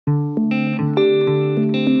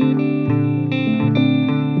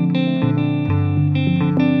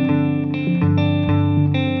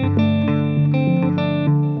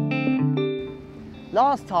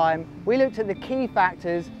we looked at the key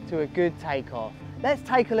factors to a good takeoff. Let's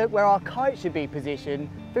take a look where our kite should be positioned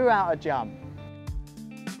throughout a jump.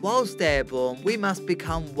 Whilst airborne, we must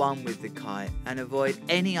become one with the kite and avoid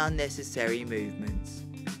any unnecessary movements.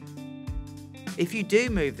 If you do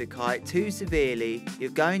move the kite too severely, you're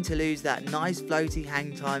going to lose that nice floaty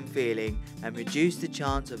hang time feeling and reduce the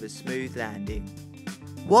chance of a smooth landing.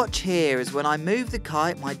 Watch here as when I move the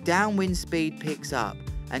kite, my downwind speed picks up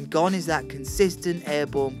and gone is that consistent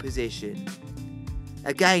airborne position.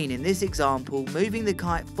 Again, in this example, moving the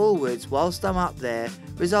kite forwards whilst I'm up there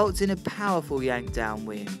results in a powerful yank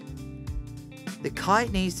downwind. The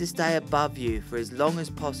kite needs to stay above you for as long as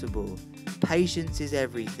possible. Patience is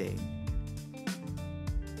everything.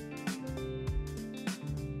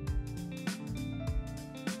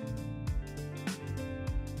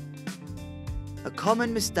 A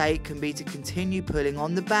common mistake can be to continue pulling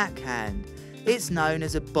on the backhand. It's known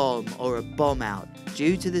as a bomb or a bomb out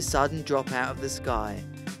due to the sudden drop out of the sky.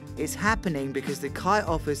 It's happening because the kite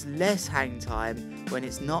offers less hang time when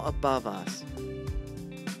it's not above us.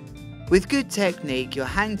 With good technique, your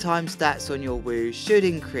hang time stats on your WOO should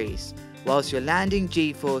increase, whilst your landing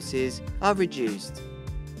G-forces are reduced.